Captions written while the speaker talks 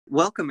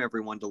Welcome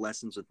everyone to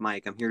Lessons with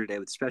Mike. I'm here today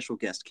with special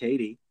guest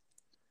Caity.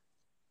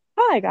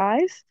 Hi,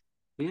 guys.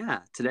 Yeah,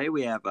 today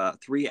we have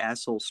three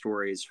asshole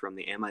stories from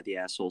the Am I the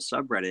Asshole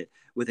subreddit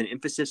with an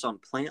emphasis on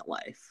plant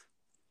life.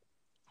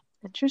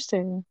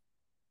 Interesting.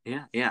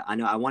 Yeah, I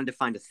know. I wanted to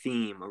find a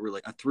theme,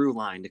 a through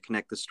line to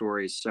connect the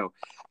stories. So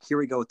here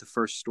we go with the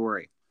first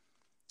story.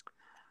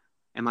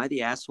 Am I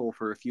the asshole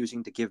for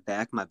refusing to give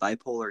back my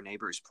bipolar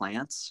neighbor's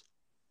plants?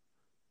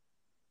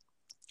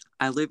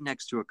 I live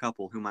next to a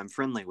couple whom I'm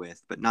friendly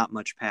with, but not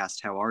much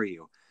past how are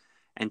you,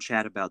 and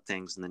chat about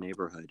things in the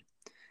neighborhood.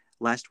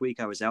 Last week,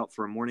 I was out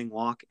for a morning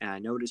walk and I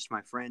noticed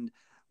my friend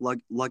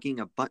lugging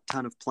a butt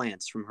ton of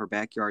plants from her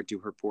backyard to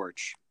her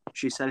porch.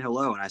 She said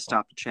hello and I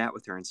stopped to chat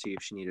with her and see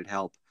if she needed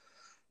help.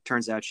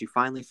 Turns out she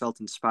finally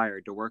felt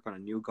inspired to work on a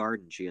new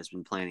garden she has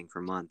been planning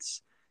for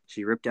months.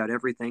 She ripped out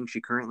everything she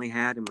currently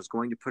had and was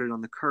going to put it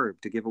on the curb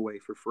to give away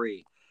for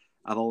free.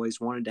 I've always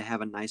wanted to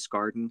have a nice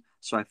garden,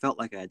 so I felt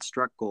like I had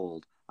struck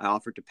gold. I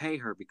offered to pay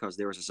her because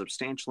there was a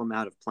substantial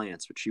amount of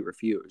plants, but she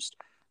refused.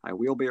 I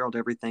wheelbarrowed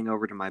everything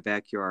over to my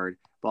backyard,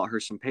 bought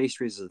her some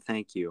pastries as a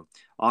thank you,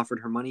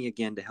 offered her money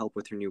again to help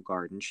with her new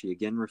garden. She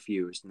again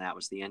refused, and that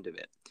was the end of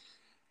it.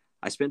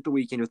 I spent the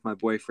weekend with my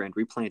boyfriend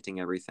replanting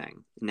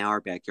everything, and now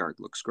our backyard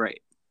looks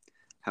great.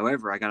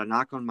 However, I got a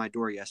knock on my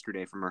door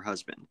yesterday from her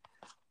husband.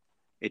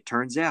 It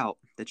turns out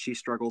that she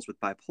struggles with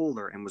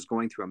bipolar and was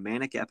going through a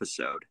manic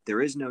episode.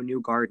 There is no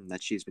new garden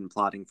that she's been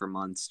plotting for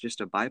months,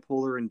 just a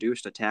bipolar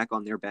induced attack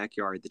on their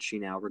backyard that she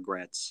now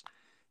regrets.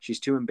 She's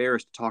too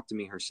embarrassed to talk to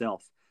me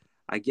herself.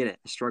 I get it.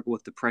 I struggle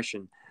with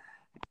depression,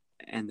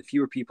 and the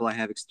fewer people I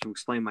have to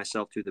explain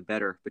myself to, the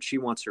better. But she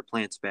wants her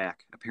plants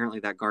back.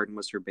 Apparently, that garden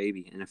was her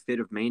baby. In a fit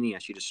of mania,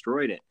 she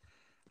destroyed it.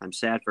 I'm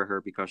sad for her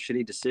because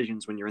shitty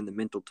decisions when you're in the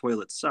mental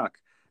toilet suck,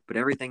 but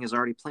everything is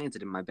already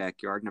planted in my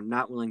backyard, and I'm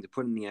not willing to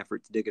put in the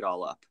effort to dig it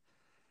all up.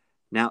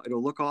 Now,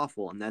 it'll look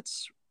awful, and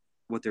that's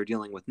what they're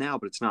dealing with now,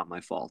 but it's not my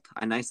fault.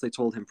 I nicely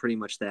told him pretty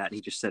much that, and he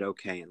just said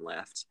okay and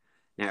left.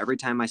 Now, every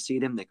time I see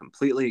them, they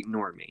completely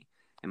ignore me.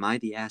 Am I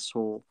the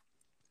asshole?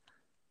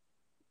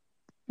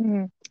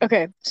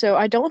 Okay, so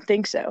I don't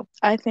think so.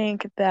 I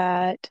think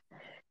that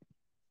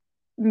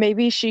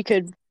maybe she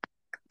could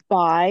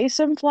buy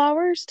some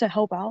flowers to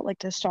help out, like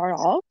to start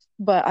off,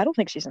 but I don't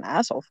think she's an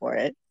asshole for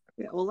it.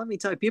 Yeah, well, let me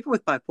tell you, people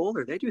with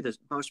bipolar, they do the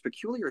most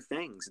peculiar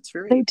things. It's They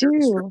very, very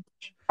do. strange.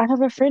 I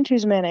have a friend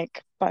who's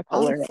manic Oh,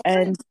 bipolar, fun.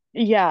 and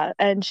yeah,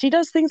 and she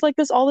does things like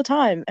this all the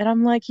time. And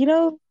I'm like,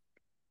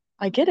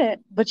 I get it,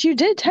 but you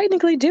did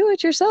technically do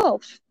it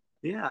yourself.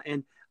 Yeah,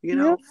 and you You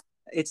know, know,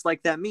 it's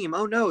like that meme.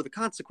 Oh no, the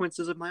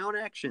consequences of my own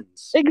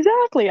actions.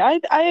 exactly.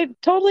 I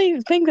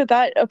totally think that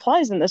that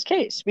applies in this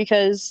case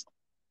because,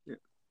 Yeah,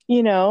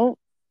 you know,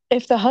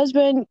 if the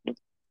husband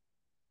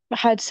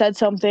had said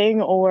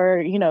something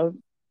or,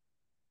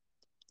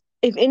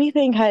 if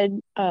anything had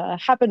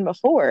happened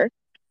before,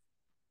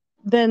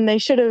 then they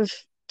should have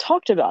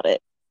talked about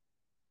it.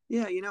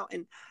 yeah,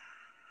 and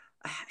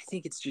I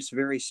think it's just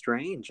very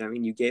strange. I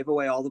mean, you gave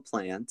away all the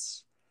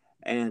plants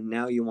and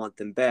now you want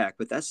them back,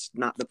 but that's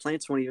not, the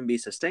plants won't even be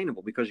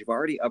sustainable because you've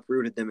already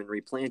uprooted them and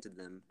replanted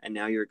them, and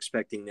now you're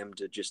expecting them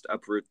to just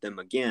uproot them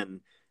again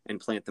and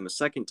plant them a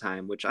second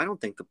time, which I don't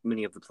think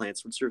many of the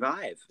plants would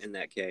survive in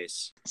that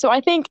case. So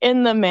I think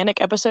in the manic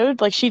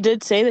episode, like she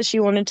did say that she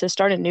wanted to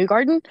start a new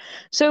garden.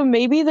 So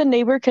maybe the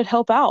neighbor could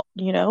help out,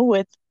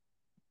 with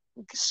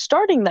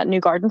starting that new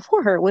garden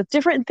for her with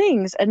different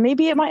things. And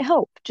maybe it might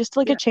help, just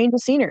like a Yeah, change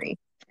of scenery.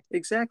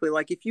 exactly.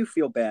 Like if you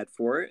feel bad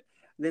for it,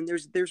 then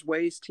there's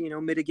ways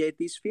to mitigate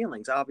these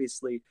feelings.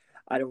 Obviously,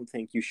 I don't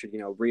think you should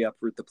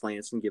re-uproot the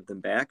plants and give them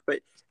back,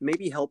 but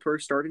maybe help her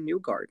start a new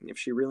garden if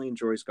she really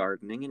enjoys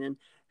gardening, and then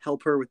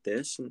help her with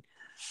this. And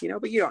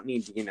but you don't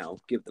need to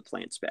give the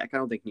plants back. I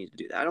don't think you need to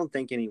do that. I don't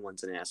think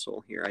anyone's an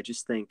asshole here. I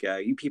just think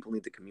you people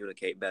need to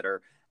communicate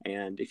better.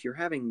 And if you're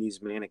having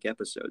these manic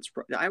episodes,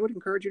 I would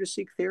encourage you to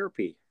seek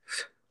therapy.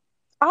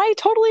 I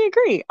totally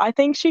agree. I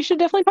think she should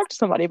definitely talk to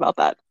somebody about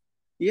that.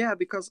 Yeah,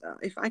 because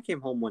if I came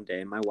home one day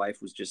and my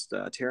wife was just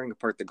tearing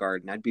apart the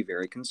garden, I'd be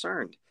very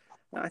concerned.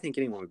 I think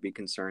anyone would be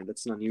concerned.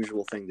 That's an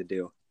unusual thing to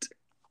do.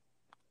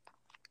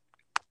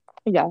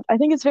 Yeah, I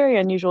think it's a very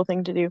unusual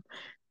thing to do.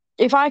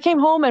 If I came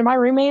home and my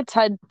roommates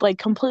had like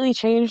completely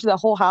changed the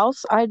whole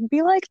house, I'd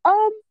be like,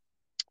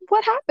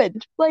 what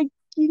happened? Like,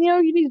 you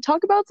need to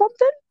talk about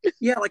something?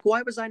 Yeah, like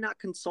why was I not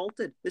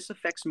consulted? This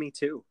affects me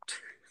too.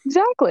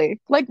 Exactly.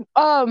 Like,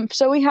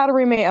 so we had a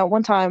roommate at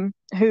one time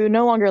who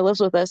no longer lives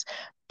with us,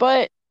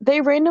 but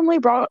they randomly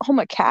brought home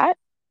a cat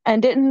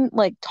and didn't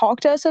like talk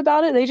to us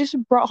about it. They just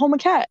brought home a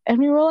cat. And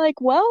we were like,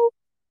 well,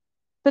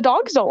 the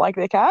dogs don't like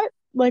the cat.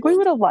 Like, we Well,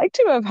 would have liked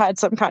to have had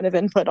some kind of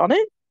input on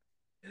it.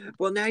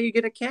 well, now you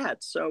get a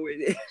cat. So,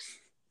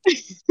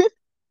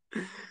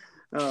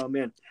 oh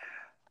man,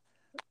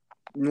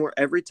 more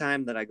every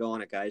time that I go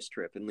on a guy's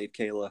trip and leave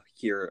Kayla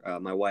here,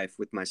 my wife,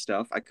 with my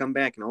stuff, I come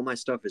back and all my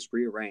stuff is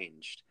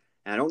rearranged.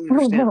 And I don't Oh,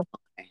 understand no.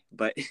 why,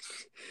 but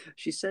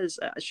she says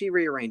she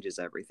rearranges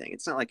everything.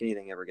 It's not like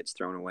anything ever gets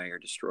thrown away or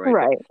destroyed, but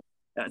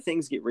Right.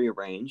 things get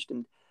rearranged,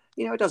 and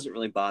it doesn't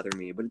really bother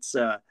me, but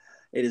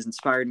It has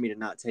inspired me to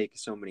not take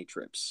so many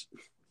trips.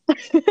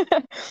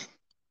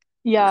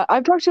 Yeah,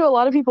 I've talked to a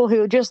lot of people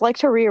who just like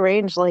to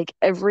rearrange like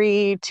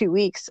every 2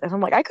 weeks, and I'm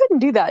like, I couldn't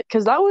do that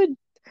because I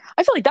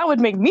feel like that would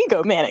make me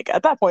go manic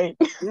at that point.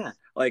 Yeah,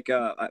 like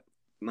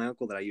my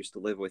uncle that I used to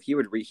live with,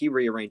 he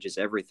rearranges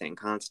everything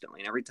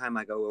constantly, and every time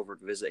I go over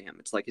to visit him,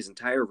 it's like his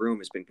entire room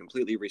has been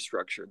completely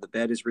restructured. The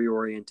bed is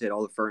reoriented,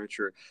 all the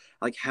furniture.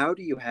 Like, how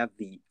do you have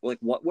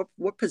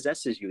what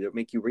possesses you that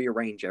make you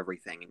rearrange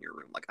everything in your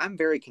room? Like, I'm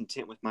very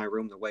content with my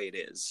room the way it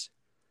is.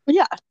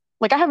 Yeah,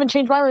 like I haven't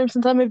changed my room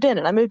since I moved in,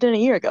 and I moved in a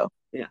year ago.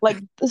 Yeah, Like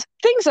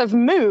things have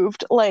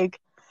moved, like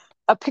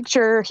a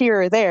picture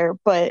here or there,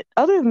 but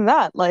other than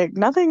that, like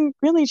nothing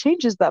really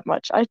changes that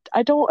much.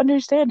 I don't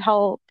understand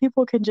how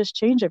people can just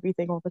change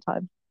everything all the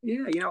time.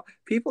 yeah.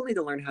 People need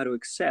to learn how to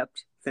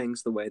accept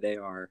things the way they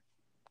are.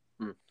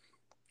 Mm.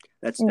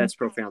 Mm, That's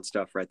profound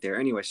stuff right there.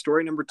 Anyway,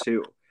 story number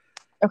two.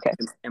 okay.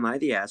 Am I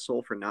the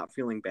asshole for not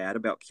feeling bad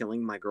about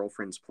killing my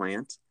girlfriend's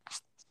plant?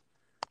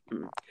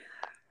 Mm.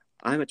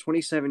 I'm a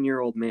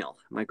 27-year-old male.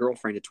 My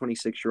girlfriend, a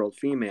 26-year-old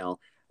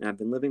female, and I've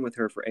been living with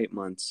her for 8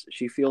 months.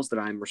 She feels that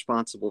I'm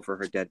responsible for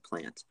her dead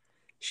plant.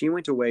 She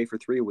went away for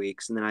 3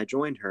 weeks, and then I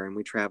joined her, and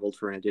we traveled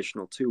for an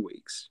additional 2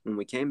 weeks. When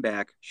we came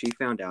back, she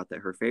found out that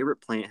her favorite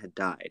plant had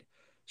died.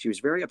 She was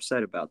very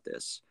upset about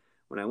this.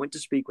 When I went to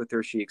speak with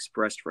her, she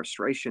expressed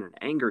frustration and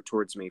anger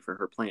towards me for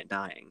her plant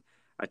dying.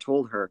 I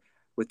told her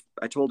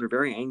I told her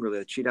very angrily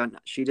that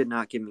she did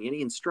not give me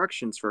any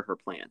instructions for her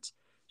plant.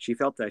 She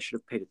felt that I should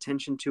have paid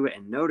attention to it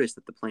and noticed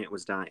that the plant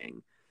was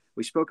dying.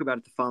 We spoke about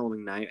it the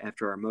following night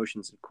after our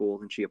emotions had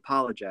cooled, and she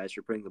apologized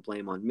for putting the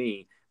blame on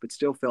me, but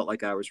still felt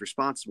like I was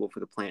responsible for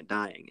the plant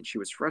dying, and she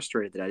was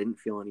frustrated that I didn't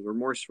feel any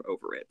remorse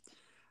over it.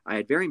 I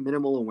had very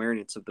minimal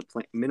awareness of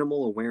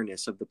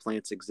the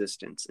plant's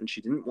existence, and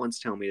she didn't once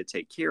tell me to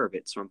take care of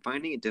it, so I'm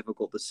finding it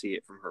difficult to see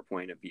it from her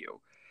point of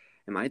view.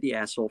 Am I the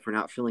asshole for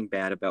not feeling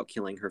bad about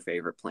killing her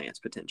favorite plants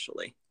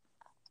potentially?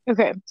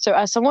 Okay, so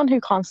as someone who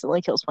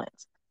constantly kills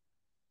plants,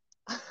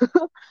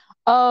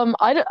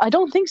 I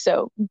don't think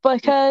so Yeah,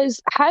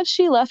 because had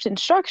she left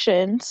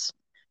instructions,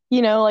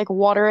 like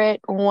water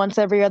it once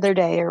every other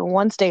day or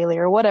once daily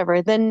or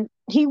whatever, then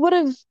he would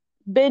have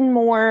been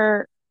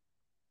more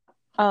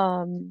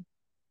um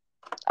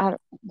I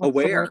don't, what's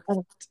the word?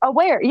 aware.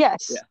 Aware, Yeah,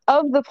 yes,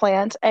 of the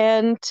plant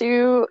and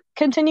to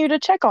continue to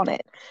check on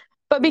it.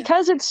 But yeah,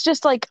 because it's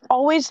just like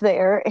always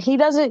there, he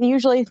doesn't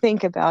usually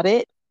think about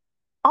it.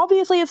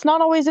 Obviously, it's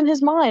not always in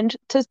his mind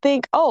to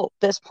think, oh,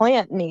 this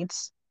plant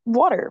needs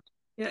water.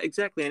 yeah,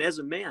 exactly. And as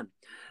a man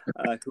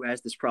who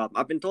has this problem,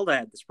 I've been told I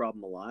had this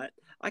problem a lot.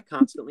 I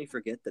constantly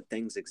forget that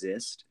things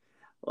exist,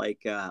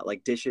 like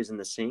dishes in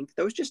the sink.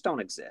 Those just don't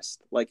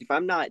exist. Like if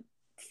I'm not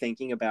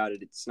thinking about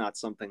it, it's not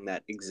something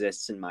that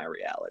exists in my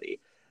reality.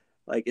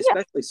 Like Yeah,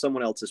 especially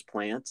someone else's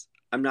plant.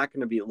 I'm not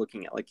going to be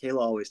looking at like Kayla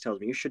always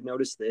tells me, you should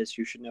notice this,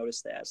 you should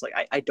notice that. It's like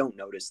I don't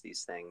notice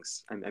these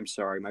things. I'm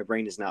sorry, my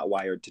brain is not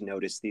wired to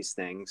notice these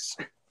things.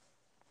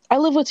 I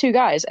live with two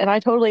guys and I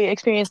totally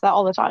experience that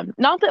all the time.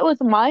 Not that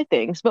with my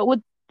things, but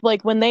with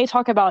like when they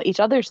talk about each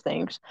other's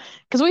things,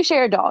 because we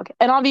share a dog,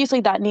 and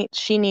obviously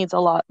she needs a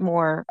lot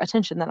more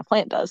attention than a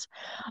plant does.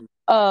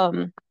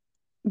 Um,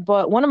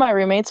 but one of my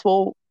roommates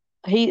will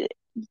he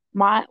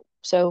my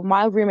so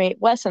my roommate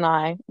Wes and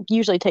I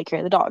usually take care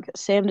of the dog.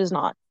 Sam does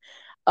not,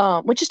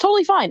 which is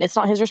totally fine. It's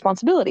not his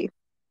responsibility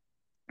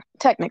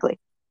technically.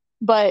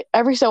 But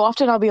every so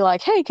often I'll be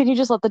like, "Hey, can you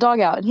just let the dog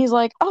out?" And he's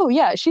like, "Oh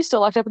yeah, she's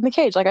still locked up in the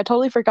cage. Like I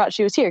totally forgot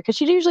she was here because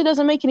she usually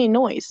doesn't make any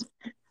noise."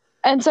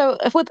 And so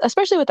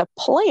especially with a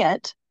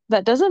plant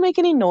that doesn't make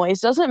any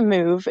noise, doesn't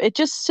move, it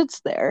just sits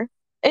there.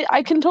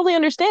 I can totally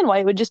understand why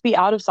it would just be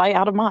out of sight,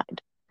 out of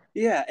mind.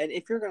 Yeah, and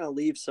if you're going to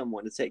leave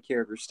someone to take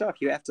care of your stuff,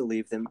 you have to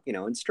leave them,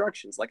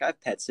 instructions. Like I've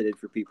pet sitted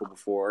for people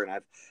before,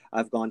 and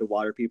I've gone to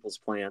water people's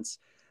plants.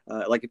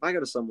 Like if I go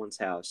to someone's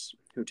house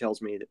who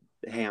tells me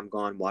that, hey, I'm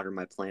gone, water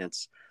my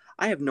plants.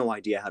 I have no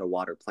idea how to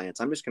water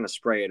plants. I'm just going to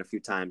spray it a few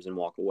times and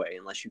walk away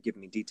unless you give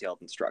me detailed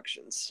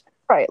instructions.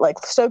 Right,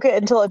 like soak it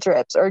until it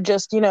drips, or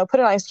just put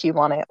an ice cube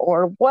on it,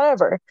 or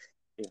whatever.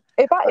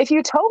 Yeah. If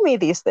you tell me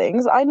these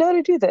things, I know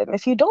to do them.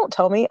 If you don't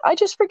tell me, I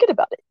just forget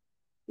about it.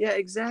 Yeah,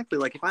 exactly.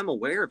 Like if I'm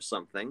aware of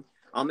something,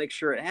 I'll make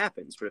sure it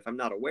happens. But if I'm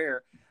not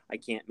aware, I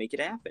can't make it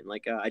happen.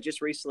 Like I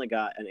just recently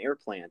got an air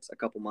plant a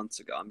couple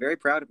months ago. I'm very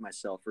proud of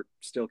myself for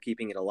still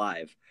keeping it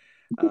alive.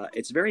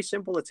 It's very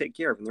simple to take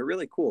care of, and they're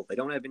really cool. They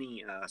don't have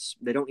any.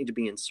 They don't need to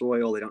be in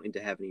soil. They don't need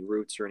to have any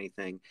roots or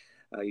anything.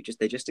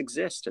 They just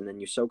exist, and then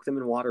you soak them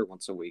in water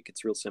once a week.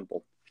 It's real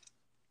simple.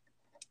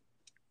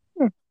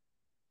 Hmm,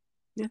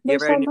 Yeah. You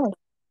those ever had sound any? nice.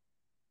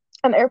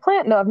 An air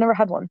plant? No, I've never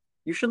had one.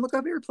 You should look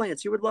up air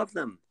plants. You would love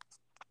them.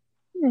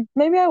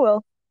 Maybe I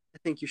will. I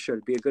think you should.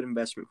 It'd be a good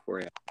investment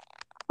for you.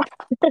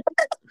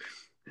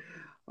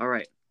 All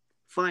right.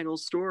 Final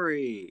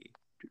story.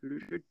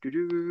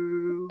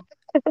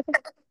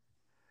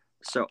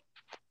 So,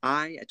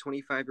 I, a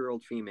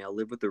 25-year-old female,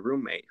 live with a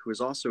roommate who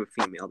is also a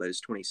female that is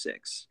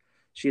 26.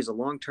 She is a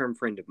long term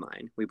friend of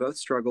mine. We both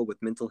struggle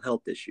with mental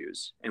health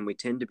issues, and we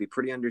tend to be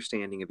pretty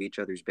understanding of each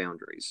other's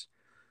boundaries.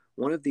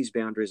 One of these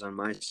boundaries on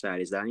my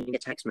side is that I need a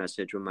text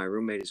message when my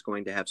roommate is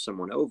going to have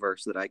someone over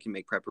so that I can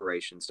make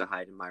preparations to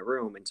hide in my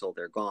room until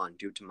they're gone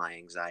due to my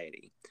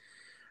anxiety,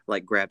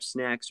 like grab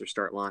snacks or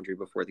start laundry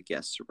before the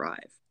guests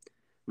arrive.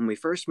 When we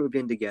first moved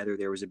in together,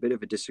 there was a bit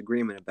of a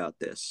disagreement about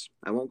this.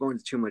 I won't go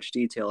into too much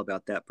detail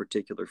about that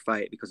particular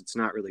fight because it's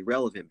not really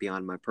relevant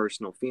beyond my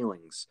personal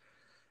feelings.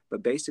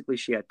 But basically,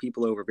 she had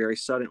people over very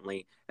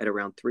suddenly at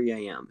around 3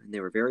 a.m., and they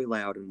were very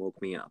loud and woke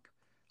me up.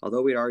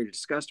 Although we'd already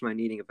discussed my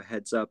needing of a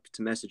heads up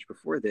to message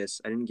before this,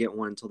 I didn't get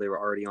one until they were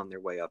already on their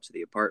way up to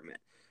the apartment.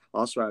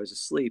 Also, I was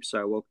asleep, so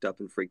I woke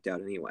up and freaked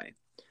out anyway.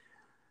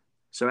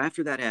 So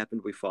after that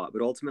happened, we fought,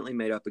 but ultimately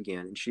made up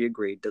again, and she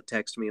agreed to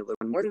text me a little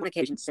more than one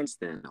occasion since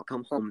then. I'll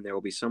come home, and there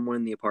will be someone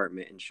in the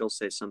apartment, and she'll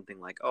say something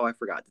like, "Oh, I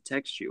forgot to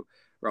text you,"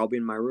 or I'll be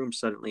in my room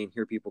suddenly and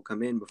hear people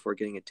come in before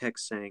getting a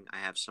text saying, "I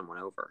have someone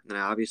over." And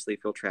I obviously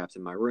feel trapped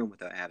in my room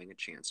without having a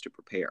chance to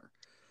prepare.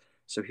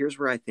 So here's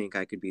where I think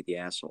I could be the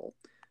asshole.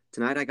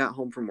 Tonight I got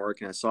home from work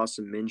and I saw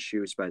some men's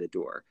shoes by the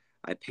door.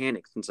 I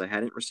panicked since I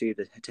hadn't received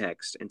a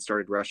text and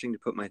started rushing to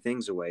put my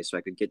things away so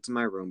I could get to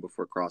my room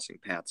before crossing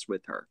paths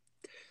with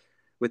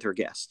her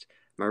guest.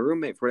 My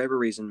roommate, for whatever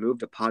reason,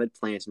 moved a potted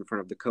plant in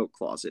front of the coat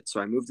closet, so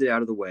I moved it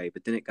out of the way,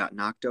 but then it got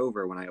knocked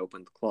over when I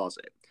opened the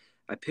closet.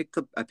 I picked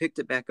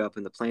it back up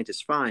and the plant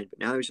is fine, but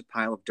now there's a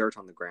pile of dirt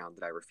on the ground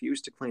that I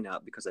refused to clean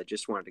up because I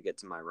just wanted to get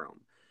to my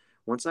room.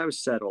 Once I was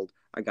settled,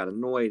 I got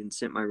annoyed and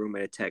sent my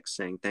roommate a text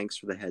saying thanks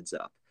for the heads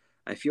up.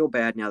 I feel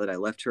bad now that I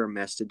left her a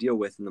mess to deal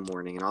with in the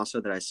morning and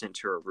also that I sent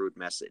her a rude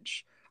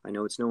message. I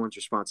know it's no one's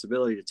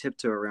responsibility to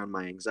tiptoe around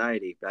my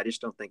anxiety, but I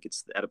just don't think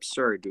it's that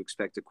absurd to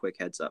expect a quick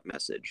heads up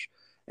message.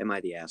 Am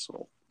I the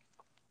asshole?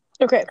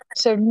 Okay,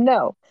 so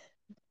no.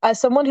 As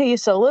someone who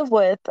used to live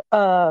with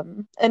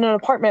in an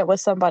apartment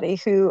with somebody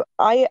who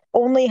I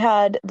only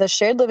had the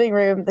shared living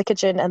room, the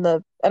kitchen,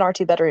 and our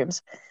two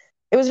bedrooms.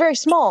 It was very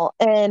small,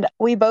 and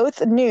we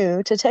both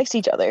knew to text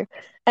each other.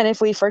 And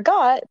if we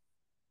forgot,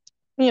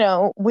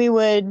 we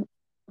would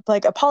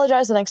like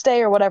apologize the next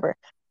day or whatever.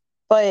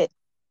 But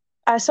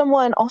as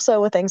someone also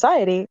with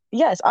anxiety,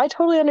 yes, I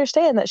totally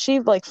understand that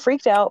she like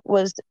freaked out,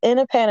 was in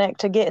a panic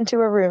to get into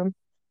her room,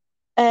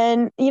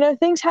 and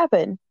things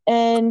happen,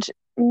 and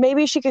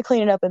maybe she could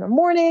clean it up in the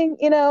morning,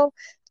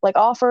 like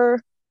offer.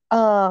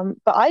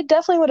 But I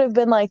definitely would have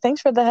been like,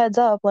 thanks for the heads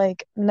up,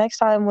 like next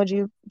time would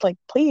you like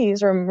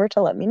please remember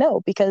to let me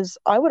know, because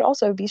I would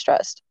also be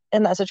stressed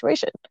in that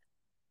situation.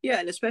 Yeah,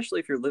 and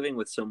especially if you're living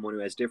with someone who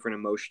has different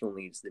emotional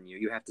needs than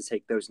you have to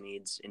take those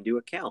needs into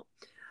account.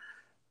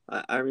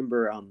 I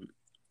remember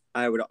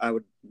I would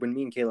when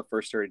me and Kayla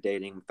first started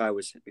dating,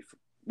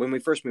 when we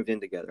first moved in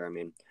together, I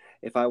mean,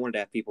 if I wanted to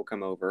have people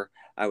come over,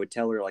 I would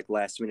tell her like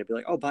last minute, be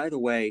like, "Oh, by the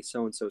way,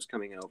 so and so's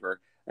coming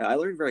over." I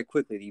learned very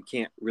quickly that you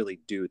can't really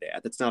do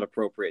that. That's not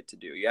appropriate to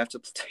do. You have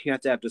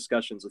to have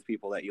discussions with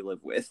people that you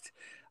live with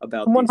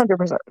about these.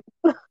 100%.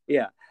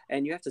 Yeah,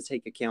 and you have to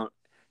take account,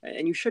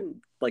 and you shouldn't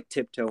like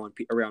tiptoe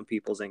around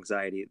people's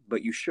anxiety,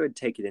 but you should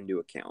take it into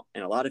account.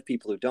 And a lot of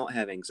people who don't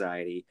have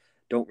anxiety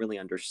don't really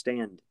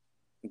understand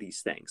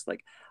these things.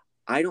 Like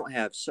I don't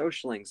have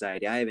social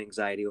anxiety. I have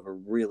anxiety over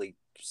really,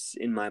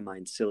 in my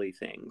mind, silly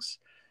things.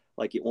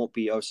 Like it won't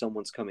be, oh,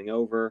 someone's coming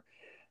over.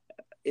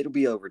 It'll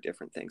be over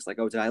different things. Like,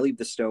 oh, did I leave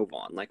the stove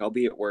on? Like I'll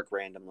be at work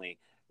randomly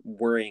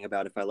worrying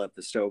about if I left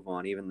the stove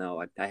on, even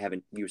though I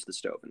haven't used the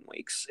stove in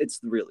weeks. It's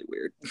really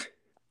weird.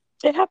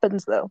 It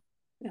happens though.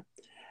 Yeah.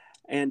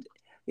 And,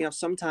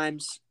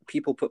 sometimes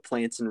people put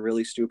plants in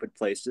really stupid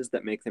places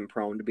that make them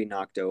prone to be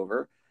knocked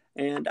over.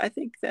 And I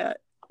think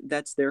that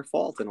that's their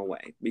fault in a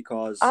way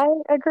because I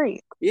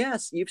agree.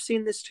 yes, you've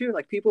seen this too.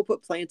 Like people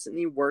put plants in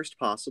the worst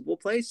possible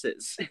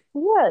places.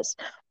 Yes.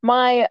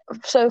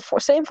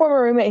 Same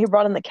former roommate who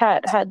brought in the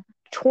cat had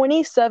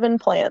 27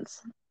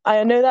 plants.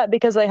 I know that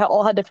because they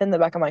all had to fit in the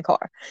back of my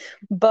car.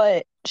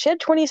 But she had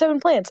 27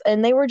 plants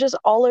and they were just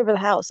all over the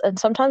house. And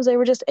sometimes they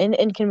were just in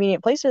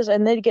inconvenient places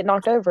and they'd get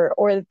knocked over,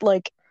 or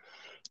like,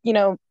 you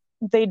know,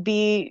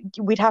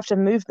 we'd have to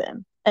move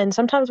them. And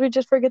sometimes we'd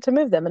just forget to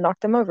move them and knock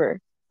them over.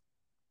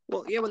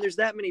 Well, yeah, when there's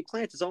that many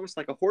plants, it's almost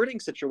like a hoarding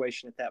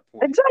situation at that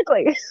point.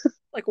 Exactly. It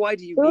Like, why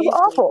do you was need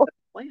awful.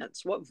 27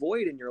 plants? What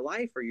void in your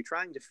life are you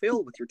trying to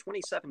fill with your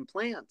 27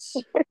 plants?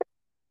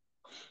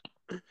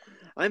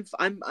 I'm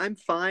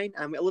fine.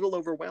 I'm a little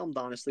overwhelmed,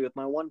 honestly, with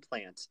my one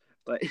plant,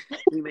 but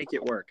we make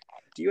it work.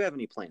 Do you have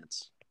any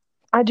plants?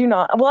 I do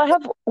not.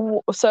 Well,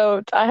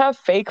 I have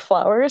fake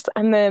flowers,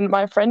 and then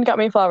my friend got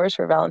me flowers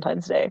for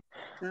Valentine's Day,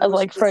 That as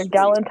was like so for sweet.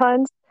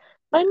 Galentine's.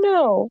 I Yeah.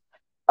 know.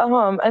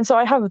 And so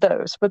I have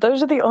those, but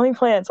those are the only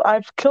plants.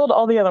 I've killed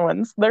all the other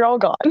ones. They're all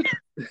gone.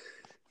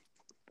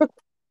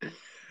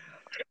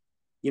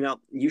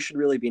 You should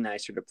really be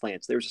nicer to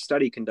plants. There was a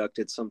study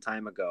conducted some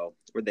time ago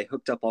where they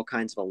hooked up all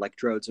kinds of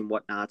electrodes and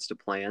whatnots to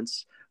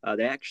plants.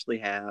 They actually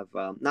have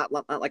not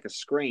like a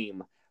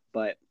scream,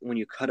 but when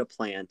you cut a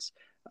plant,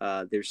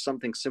 there's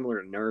something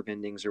similar to nerve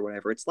endings or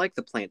whatever. It's like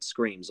the plant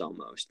screams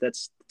almost.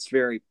 It's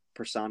very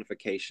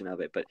personification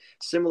of it, but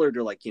similar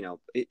to like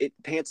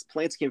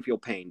plants can feel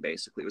pain.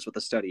 Basically, was what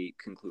the study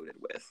concluded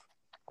with.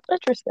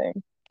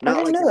 Interesting. I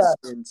Not didn't like know in that.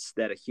 the sense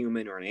that a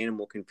human or an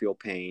animal can feel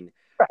pain.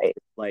 Right.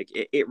 Like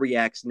it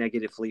reacts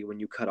negatively when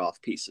you cut off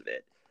a piece of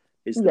it,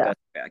 is the Yeah. best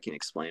way I can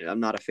explain it. I'm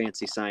not a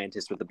fancy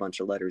scientist with a bunch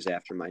of letters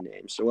after my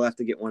name, so we'll have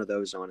to get one of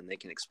those on and they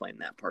can explain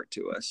that part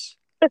to us.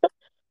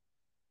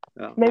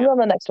 Oh, Maybe yeah. on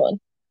the next one.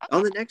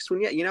 On the next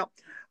one, yeah,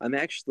 I'm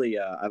actually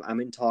I'm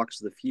in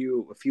talks with a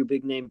few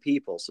big name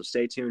people, so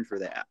stay tuned for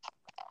that.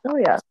 Oh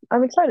yeah,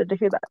 I'm excited to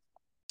hear that.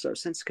 So,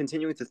 since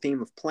continuing with the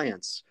theme of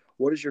plants,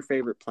 what is your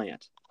favorite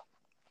plant?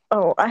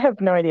 Oh, I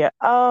have no idea.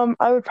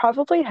 I would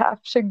probably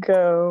have to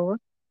go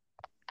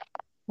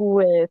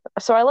with.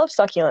 So I love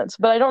succulents,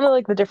 but I don't know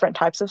like the different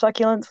types of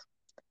succulents.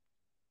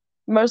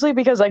 Mostly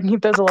because I can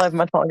keep those alive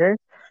much longer.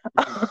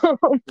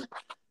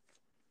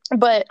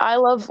 But I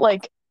love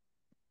like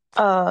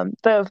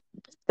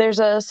there's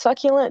a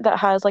succulent that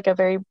has like a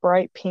very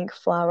bright pink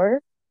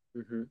flower,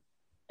 Mm-hmm.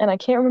 and I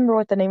can't remember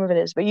what the name of it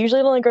is, but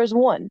usually it only grows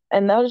one,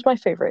 and that is my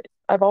favorite.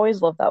 I've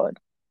always loved that one.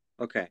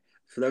 Okay,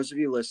 for those of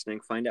you listening,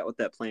 find out what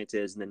that plant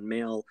is, and then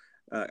mail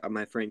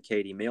my friend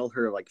Caity, mail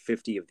her like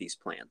 50 of these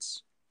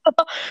plants.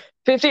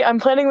 50, I'm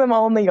planting them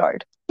all in the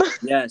yard.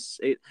 Yes,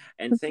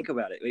 and think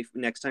about it. If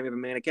next time you have a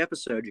manic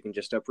episode, you can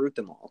just uproot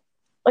them all.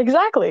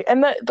 Exactly.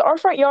 And our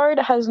front yard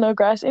has no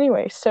grass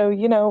anyway, so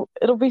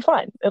it'll be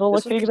fine. It'll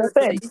This look will the be good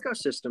exact for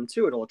the same. ecosystem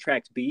too. It'll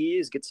attract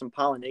bees, get some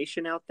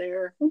pollination out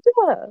there.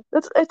 Yeah,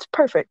 it's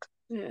perfect.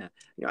 Yeah,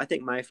 I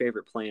think my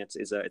favorite plant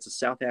is it's a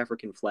South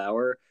African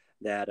flower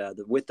that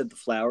the width of the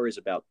flower is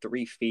about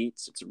 3 feet.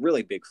 So it's a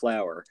really big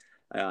flower.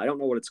 I don't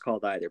know what it's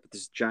called either, but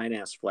this giant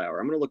ass flower.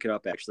 I'm gonna look it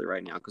up actually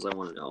right now because I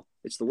want to know.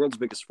 It's the world's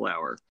biggest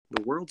flower.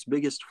 The world's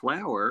biggest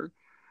flower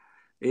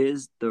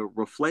is the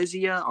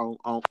Rafflesia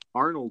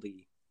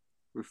arnoldi.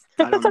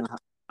 I don't know.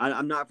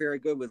 I'm not very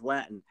good with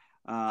Latin.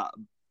 Uh,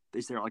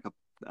 is there like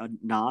a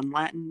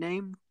non-Latin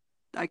name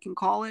I can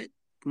call it?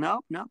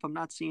 Nope, nope. I'm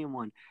not seeing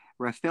one.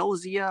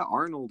 Rafflesia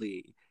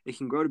arnoldi. It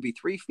can grow to be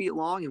 3 feet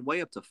long and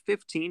weigh up to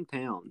 15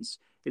 pounds.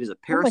 It is a Oh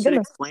my parasitic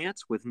goodness.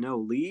 plant with no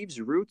leaves,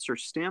 roots, or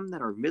stem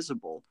that are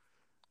visible.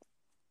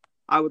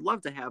 I would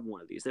love to have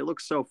one of these. They look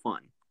so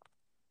fun.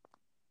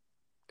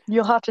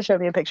 You'll have to show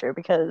me a picture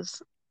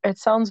because it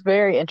sounds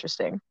very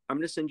interesting. I'm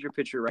going to send you a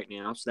picture right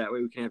now so that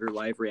way we can have your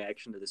live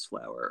reaction to this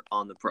flower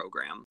on the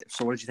program.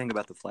 So, what did you think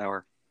about the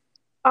flower?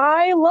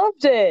 I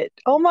loved it.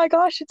 Oh my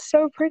gosh, it's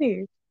so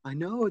pretty. I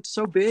know it's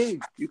so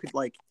big. You could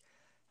like,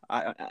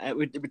 it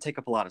would take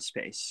up a lot of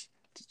space.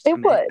 It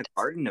Make a would.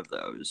 garden of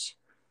those.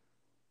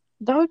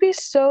 That would be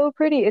so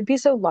pretty. It'd be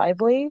so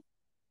lively.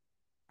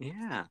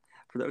 Yeah.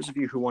 For those of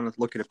you who want to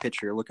look at a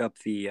picture, look up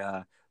the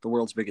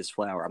world's biggest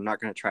flower. I'm not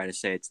going to try to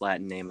say its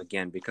Latin name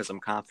again because I'm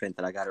confident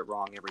that I got it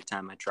wrong every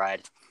time I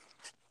tried.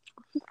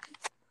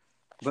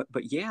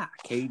 But yeah,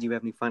 Kay, do you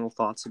have any final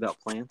thoughts about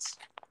plants?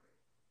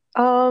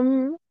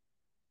 Um,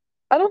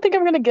 I don't think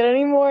I'm gonna get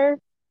any more,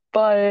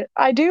 but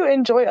I do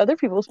enjoy other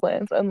people's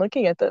plants and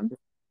looking at them.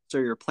 So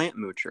you're a plant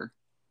moocher.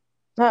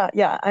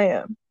 Yeah, I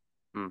am.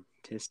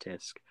 Tisk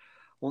tisk.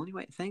 Well,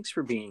 anyway, thanks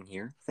for being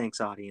here. Thanks,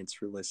 audience,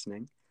 for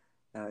listening.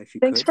 If you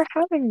Thanks could. for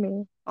having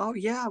me. Oh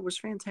yeah, it was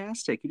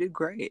fantastic. You did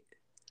great.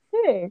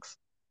 Thanks.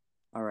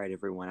 All right,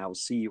 everyone. I will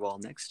see you all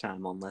next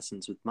time on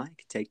Lessons with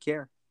Mike. Take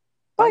care.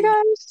 Bye,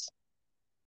 Bye. guys.